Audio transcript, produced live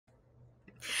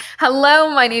Hello,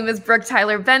 my name is Brooke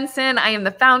Tyler Benson. I am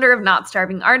the founder of Not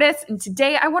Starving Artists, and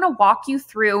today I want to walk you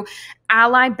through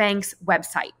Ally Bank's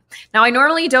website. Now, I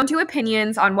normally don't do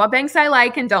opinions on what banks I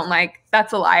like and don't like.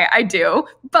 That's a lie. I do.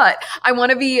 But I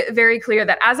want to be very clear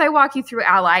that as I walk you through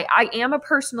Ally, I am a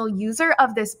personal user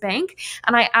of this bank,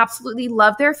 and I absolutely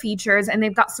love their features, and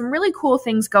they've got some really cool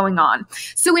things going on.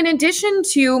 So in addition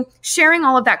to sharing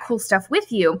all of that cool stuff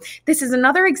with you, this is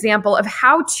another example of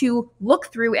how to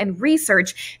look through and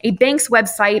research a bank's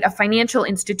website, a financial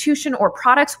institution, or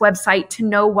product's website to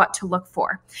know what to look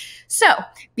for. So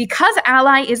because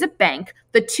Ally is a bank,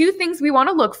 the two things we want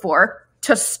to look for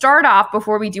to start off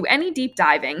before we do any deep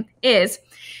diving is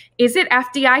it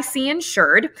FDIC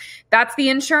insured? That's the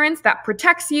insurance that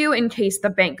protects you in case the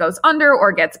bank goes under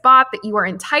or gets bought, that you are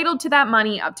entitled to that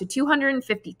money up to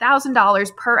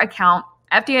 $250,000 per account.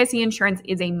 FDIC insurance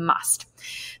is a must.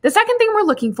 The second thing we're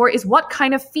looking for is what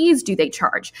kind of fees do they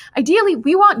charge? Ideally,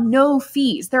 we want no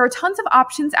fees. There are tons of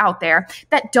options out there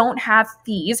that don't have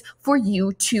fees for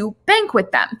you to bank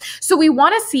with them. So we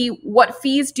want to see what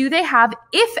fees do they have,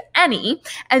 if any,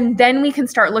 and then we can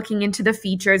start looking into the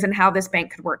features and how this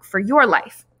bank could work for your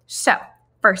life. So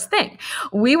first thing,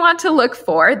 we want to look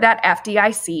for that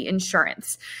FDIC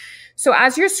insurance. So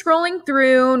as you're scrolling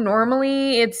through,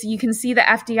 normally you can see the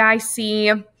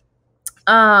FDIC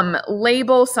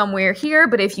label somewhere here,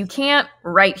 but if you can't,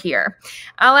 right here.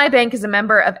 Ally Bank is a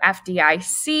member of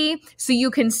FDIC, so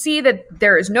you can see that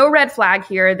there is no red flag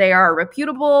here. They are a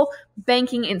reputable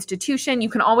banking institution. You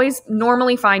can always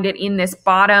normally find it in this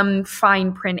bottom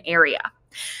fine print area.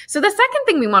 So the second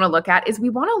thing we want to look at is we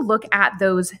want to look at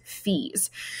those fees.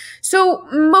 So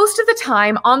most of the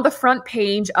time on the front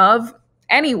page of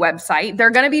any website, they're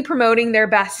going to be promoting their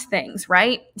best things,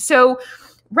 right? So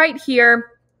right here,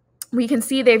 we can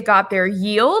see they've got their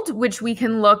yield, which we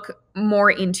can look more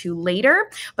into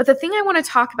later. But the thing I want to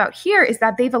talk about here is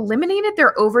that they've eliminated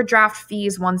their overdraft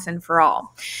fees once and for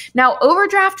all. Now,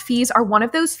 overdraft fees are one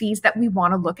of those fees that we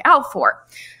want to look out for.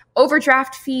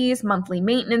 Overdraft fees, monthly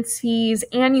maintenance fees,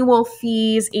 annual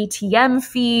fees, ATM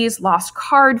fees, lost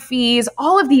card fees,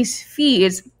 all of these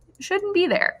fees shouldn't be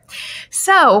there.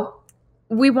 So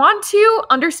we want to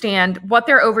understand what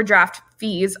their overdraft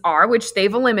fees are, which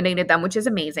they've eliminated them, which is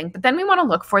amazing. But then we want to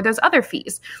look for those other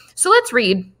fees. So let's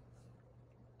read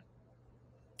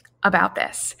about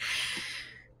this.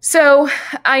 So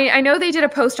I know they did a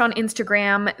post on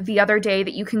Instagram the other day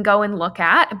that you can go and look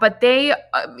at, but they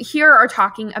here are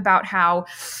talking about how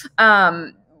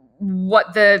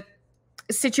what the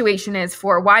situation is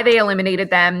for why they eliminated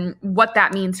them, what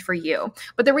that means for you.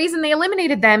 But the reason they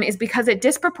eliminated them is because it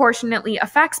disproportionately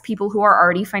affects people who are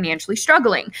already financially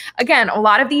struggling. Again, a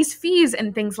lot of these fees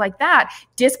and things like that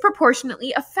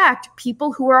disproportionately affect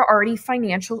people who are already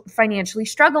financially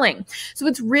struggling. So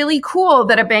it's really cool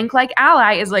that a bank like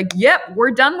Ally is like, yep,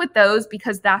 we're done with those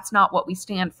because that's not what we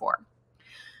stand for.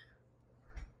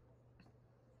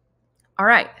 All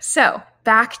right, so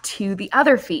back to the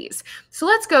other fees. So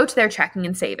let's go to their checking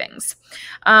and savings.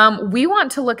 We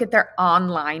want to look at their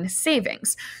online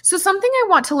savings. So something I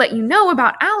want to let you know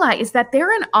about Ally is that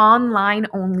they're an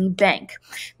online-only bank.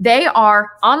 They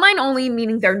are online only,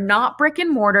 meaning they're not brick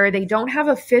and mortar. They don't have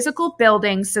a physical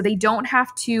building, so they don't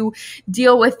have to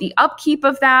deal with the upkeep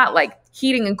of that, like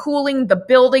heating and cooling the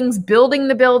buildings, building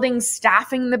the buildings,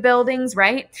 staffing the buildings,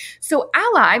 right? So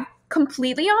Ally,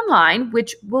 completely online,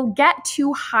 which we'll get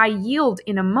to high yield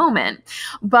in a moment.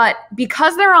 But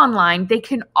because they're online, they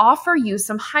can offer you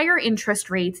some higher interest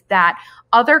rates that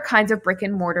other kinds of brick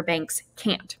and mortar banks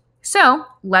can't. So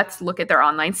let's look at their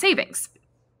online savings.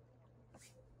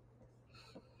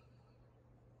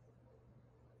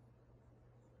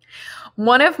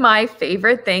 One of my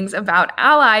favorite things about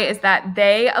Ally is that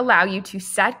they allow you to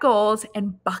set goals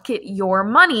and bucket your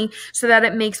money so that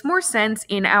it makes more sense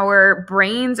in our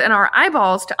brains and our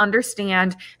eyeballs to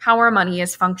understand how our money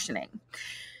is functioning.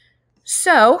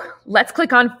 So let's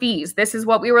click on fees. This is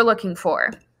what we were looking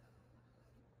for.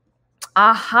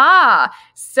 Aha!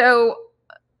 So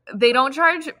they don't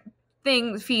charge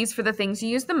fees for the things you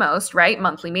use the most, right?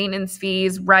 Monthly maintenance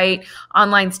fees, right?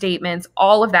 Online statements,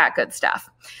 all of that good stuff.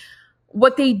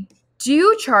 What they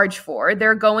do charge for,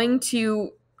 they're going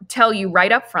to tell you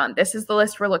right up front. This is the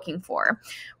list we're looking for.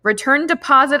 Return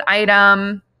deposit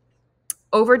item,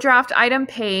 overdraft item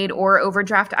paid, or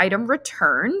overdraft item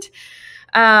returned,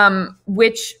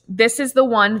 which this is the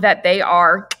one that they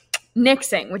are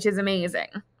nixing, which is amazing.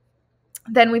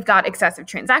 Then we've got excessive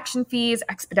transaction fees,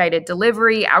 expedited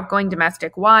delivery, outgoing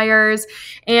domestic wires,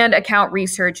 and account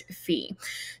research fee.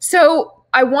 So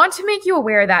I want to make you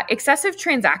aware that excessive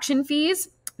transaction fees,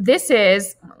 this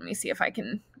is, let me see if I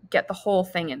can get the whole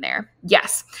thing in there.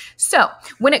 Yes. So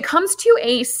when it comes to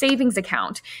a savings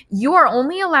account, you are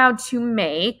only allowed to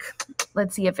make,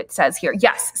 let's see if it says here.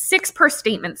 Yes, 6 per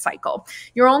statement cycle.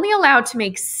 You're only allowed to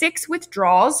make 6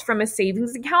 withdrawals from a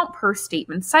savings account per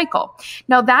statement cycle.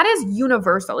 Now that is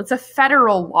universal. It's a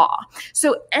federal law.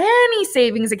 So any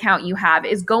savings account you have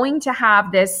is going to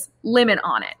have this limit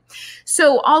on it.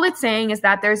 So all it's saying is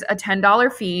that there's a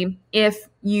 $10 fee if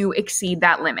you exceed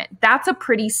that limit. That's a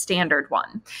pretty standard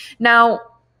one. Now,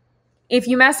 if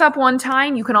you mess up one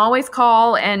time, you can always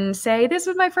call and say, this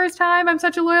was my first time, I'm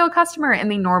such a loyal customer,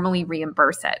 and they normally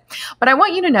reimburse it. But I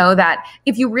want you to know that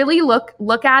if you really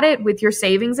look at it with your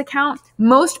savings account,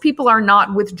 most people are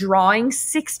not withdrawing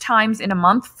 6 times in a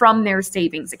month from their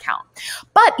savings account.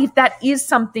 But if that is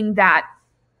something that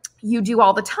you do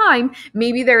all the time,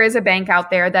 maybe there is a bank out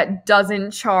there that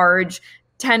doesn't charge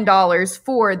 $10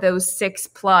 for those 6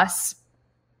 plus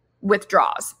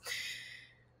withdrawals.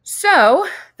 So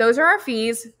those are our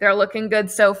fees. They're looking good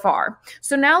so far.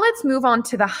 So now let's move on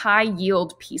to the high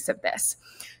yield piece of this.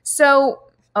 So,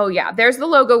 oh yeah, there's the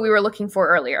logo we were looking for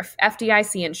earlier,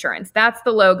 FDIC insurance. That's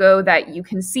the logo that you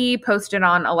can see posted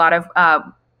on a lot of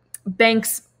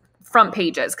banks' front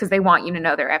pages because they want you to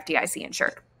know they're FDIC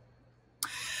insured.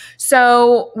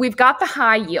 So we've got the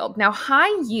high yield. Now,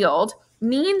 high yield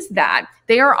means that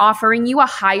they are offering you a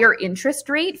higher interest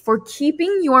rate for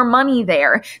keeping your money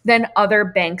there than other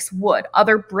banks would,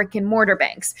 other brick and mortar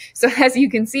banks. So as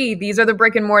you can see, these are the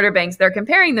brick and mortar banks they're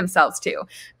comparing themselves to: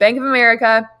 Bank of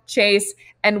America, Chase,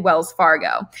 and Wells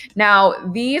Fargo. Now,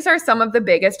 these are some of the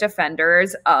biggest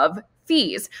offenders of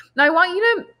fees. Now, I want you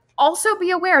to also be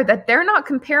aware that they're not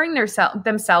comparing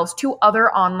themselves to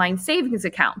other online savings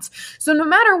accounts. So no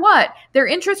matter what, their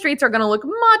interest rates are going to look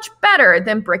much better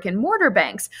than brick and mortar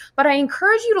banks. But I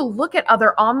encourage you to look at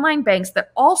other online banks that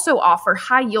also offer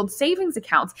high yield savings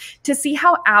accounts to see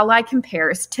how Ally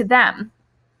compares to them.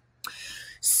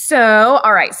 So,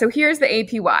 all right, so here's the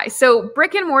APY. So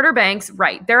brick and mortar banks,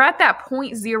 right, they're at that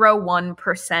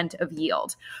 0.01% of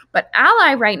yield. But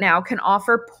Ally right now can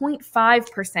offer 0.5%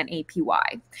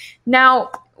 APY.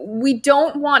 Now, we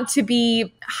don't want to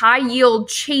be high yield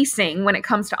chasing when it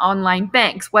comes to online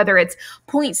banks, whether it's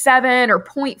 0.7 or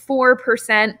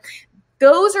 0.4%.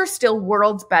 Those are still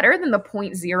worlds better than the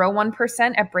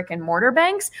 0.01% at brick and mortar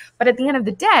banks. But at the end of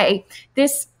the day,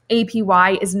 this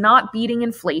APY is not beating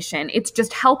inflation. It's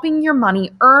just helping your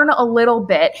money earn a little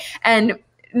bit and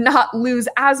not lose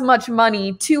as much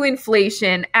money to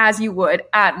inflation as you would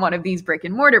at one of these brick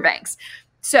and mortar banks.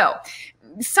 So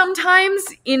sometimes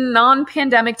in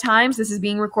non-pandemic times, this is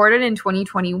being recorded in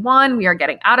 2021. We are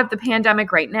getting out of the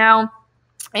pandemic right now.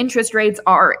 Interest rates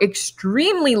are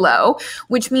extremely low,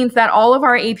 which means that all of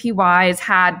our APYs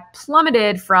had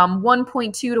plummeted from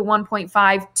 1.2 to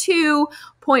 1.5 to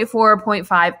 0.4,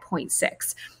 0.5,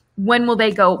 0.6. When will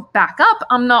they go back up?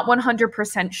 I'm not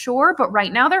 100% sure, but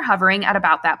right now they're hovering at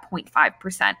about that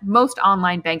 0.5%. Most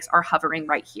online banks are hovering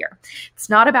right here. It's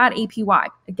not a bad APY.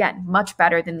 Again, much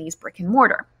better than these brick and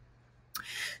mortar.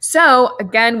 So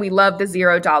again, we love the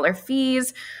 $0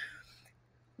 fees.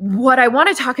 What I want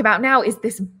to talk about now is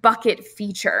this bucket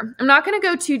feature. I'm not going to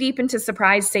go too deep into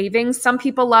surprise savings. Some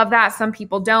people love that. Some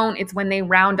people don't. It's when they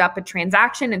round up a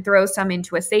transaction and throw some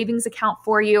into a savings account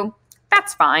for you.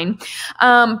 That's fine.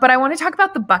 But I want to talk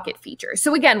about the bucket feature.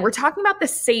 So again, we're talking about the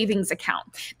savings account.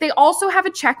 They also have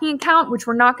a checking account, which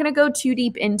we're not going to go too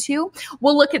deep into.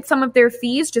 We'll look at some of their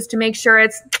fees just to make sure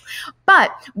it's, but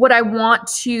what I want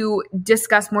to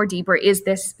discuss more deeper is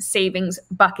this savings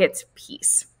buckets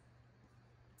piece.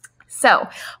 So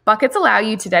buckets allow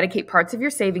you to dedicate parts of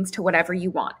your savings to whatever you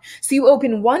want. So you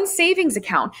open one savings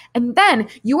account and then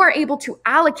you are able to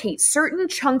allocate certain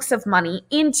chunks of money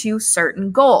into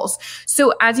certain goals.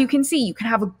 So as you can see, you can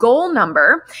have a goal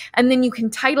number and then you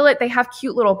can title it. They have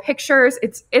cute little pictures.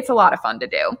 It's a lot of fun to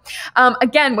do.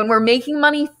 Again, when we're making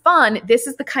money fun, this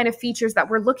is the kind of features that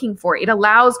we're looking for. It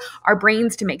allows our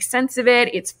brains to make sense of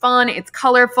it. It's fun. It's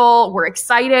colorful. We're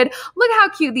excited. Look how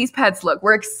cute these pets look.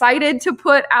 We're excited to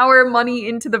put our money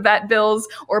into the vet bills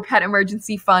or pet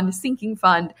emergency fund, sinking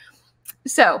fund.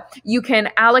 So you can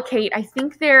allocate, I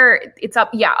think it's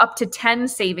up to 10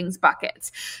 savings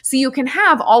buckets. So you can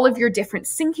have all of your different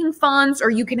sinking funds, or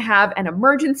you can have an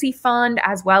emergency fund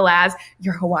as well as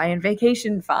your Hawaiian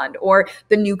vacation fund or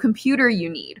the new computer you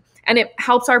need. And it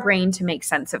helps our brain to make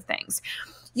sense of things.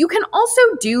 You can also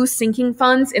do sinking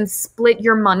funds and split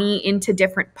your money into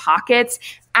different pockets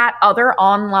at other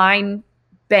online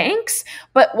banks,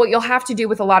 but what you'll have to do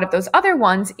with a lot of those other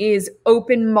ones is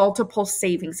open multiple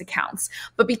savings accounts.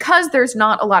 But because there's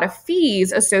not a lot of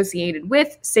fees associated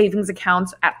with savings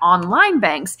accounts at online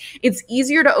banks, it's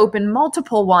easier to open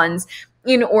multiple ones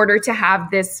in order to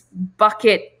have this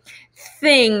bucket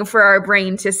thing for our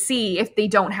brain to see if they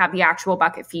don't have the actual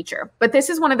bucket feature. But this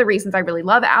is one of the reasons I really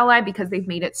love Ally, because they've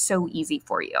made it so easy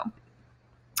for you.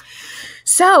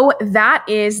 So that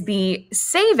is the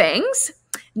savings.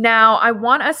 Now I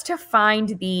want us to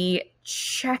find the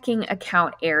checking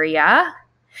account area.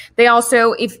 They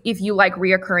also, if you like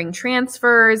reoccurring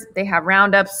transfers, they have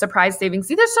roundups, surprise savings.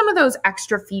 See, there's some of those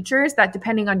extra features that,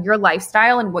 depending on your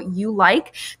lifestyle and what you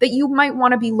like, that you might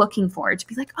want to be looking for, to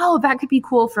be like, oh, that could be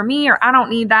cool for me, or I don't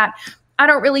need that. I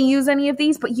don't really use any of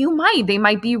these, but you might. They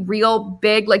might be real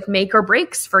big, like make or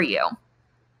breaks for you.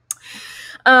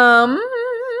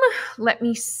 Let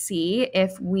me see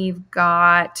if we've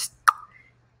got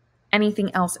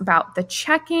anything else about the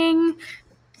checking.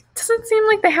 Doesn't seem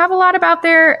like they have a lot about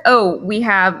there. Oh, we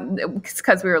have,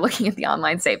 because we were looking at the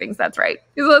online savings. That's right.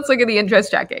 So let's look at the interest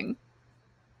checking.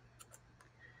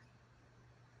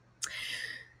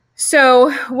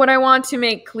 So what I want to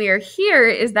make clear here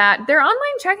is that their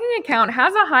online checking account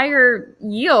has a higher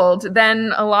yield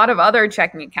than a lot of other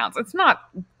checking accounts. It's not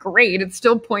great. It's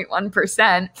still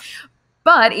 0.1%.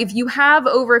 But if you have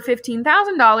over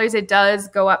 $15,000, it does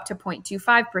go up to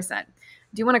 0.25%.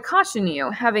 Do want to caution you,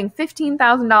 having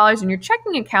 $15,000 in your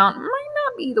checking account might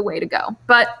not be the way to go,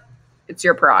 but it's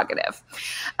your prerogative.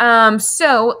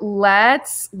 So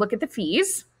let's look at the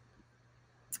fees.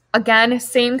 Again,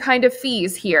 same kind of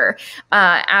fees here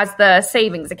as the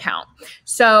savings account.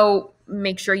 So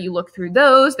make sure you look through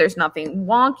those. There's nothing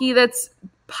wonky that's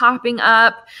popping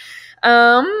up.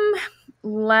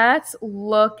 Let's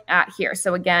look at here.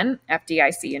 So again,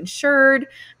 FDIC insured,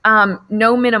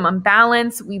 no minimum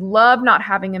balance. We love not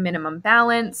having a minimum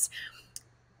balance.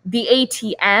 The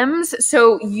ATMs,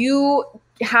 so you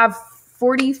have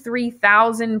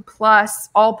 43,000 plus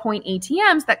all point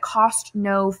ATMs that cost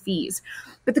no fees.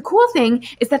 But the cool thing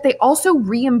is that they also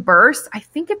reimburse, I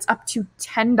think it's up to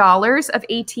 $10 of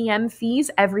ATM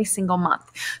fees every single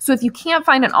month. So if you can't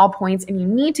find an all points and you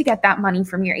need to get that money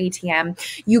from your ATM,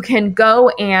 you can go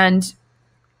and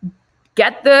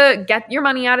get your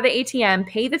money out of the ATM,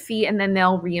 pay the fee, and then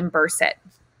they'll reimburse it.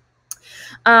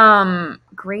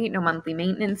 Great, no monthly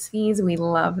maintenance fees. We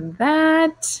love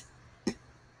that.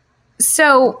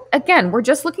 So again, we're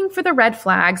just looking for the red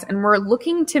flags, and we're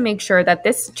looking to make sure that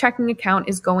this checking account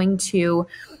is going to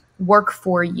work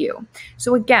for you.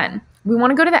 So again, we want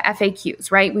to go to the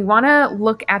FAQs, right? We want to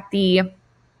look at the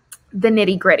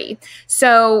nitty gritty.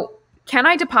 So can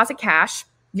I deposit cash?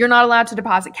 You're not allowed to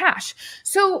deposit cash.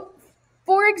 So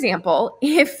for example,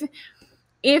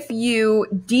 if you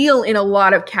deal in a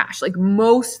lot of cash, like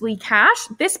mostly cash,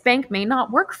 this bank may not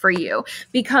work for you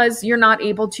because you're not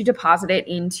able to deposit it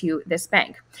into this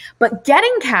bank. But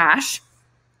getting cash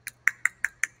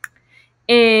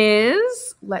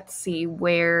is, let's see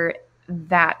where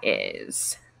that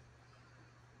is.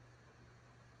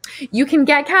 You can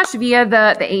get cash via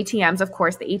the ATMs, of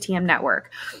course, the ATM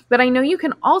network. But I know you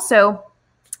can also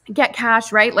get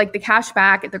cash, right? Like the cash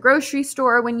back at the grocery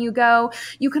store when you go.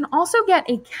 You can also get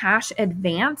a cash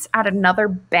advance at another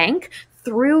bank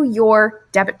through your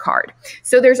debit card.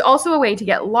 So there's also a way to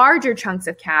get larger chunks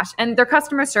of cash, and their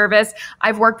customer service,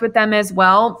 I've worked with them as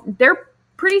well. They're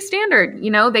pretty standard.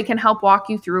 You know, they can help walk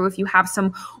you through if you have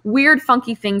some weird,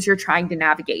 funky things you're trying to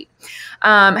navigate.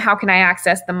 How can I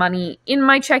access the money in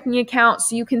my checking account?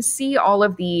 So you can see all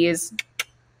of these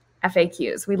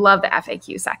FAQs. We love the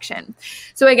FAQ section.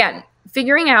 So again,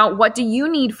 figuring out what do you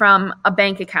need from a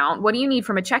bank account, what do you need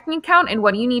from a checking account, and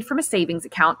what do you need from a savings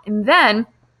account? And then,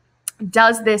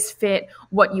 does this fit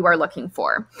what you are looking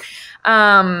for?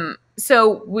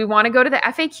 So we want to go to the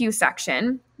FAQ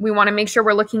section. We want to make sure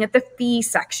we're looking at the fee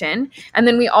section. And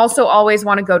then we also always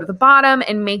want to go to the bottom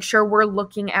and make sure we're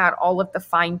looking at all of the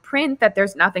fine print, that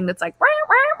there's nothing that's like, rah,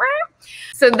 rah, rah.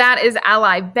 So that is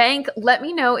Ally Bank. Let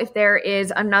me know if there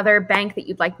is another bank that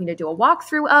you'd like me to do a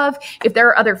walkthrough of. If there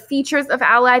are other features of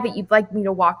Ally that you'd like me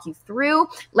to walk you through,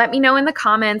 let me know in the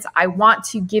comments. I want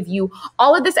to give you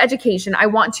all of this education. I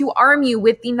want to arm you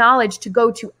with the knowledge to go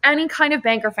to any kind of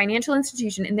bank or financial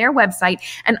institution in their website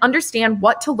and understand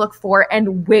what to look for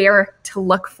and where to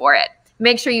look for it.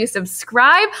 Make sure you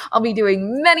subscribe. I'll be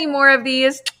doing many more of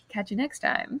these. Catch you next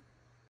time.